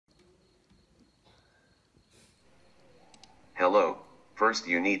Hello, first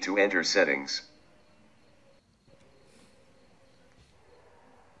you need to enter settings.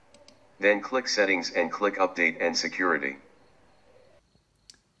 Then click settings and click update and security.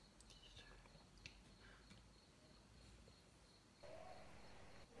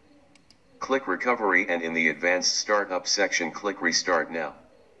 Click recovery and in the advanced startup section click restart now.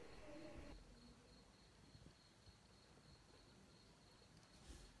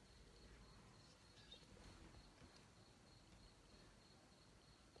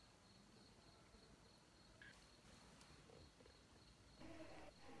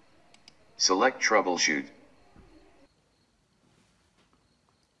 Select troubleshoot.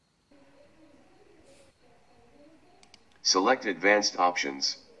 Select advanced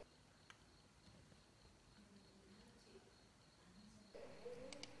options.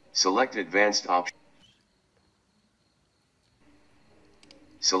 Select advanced options.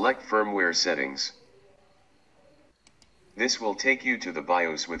 Select firmware settings. This will take you to the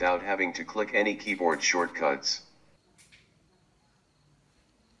BIOS without having to click any keyboard shortcuts.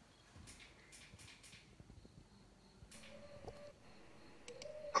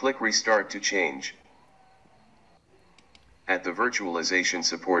 Click Restart to change. At the virtualization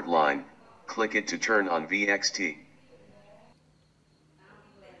support line, click it to turn on VXT.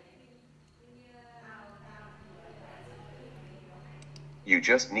 You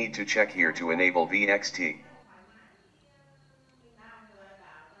just need to check here to enable VXT.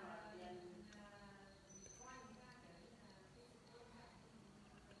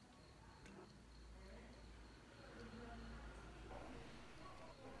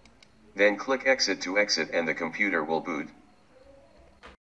 Then click exit to exit and the computer will boot.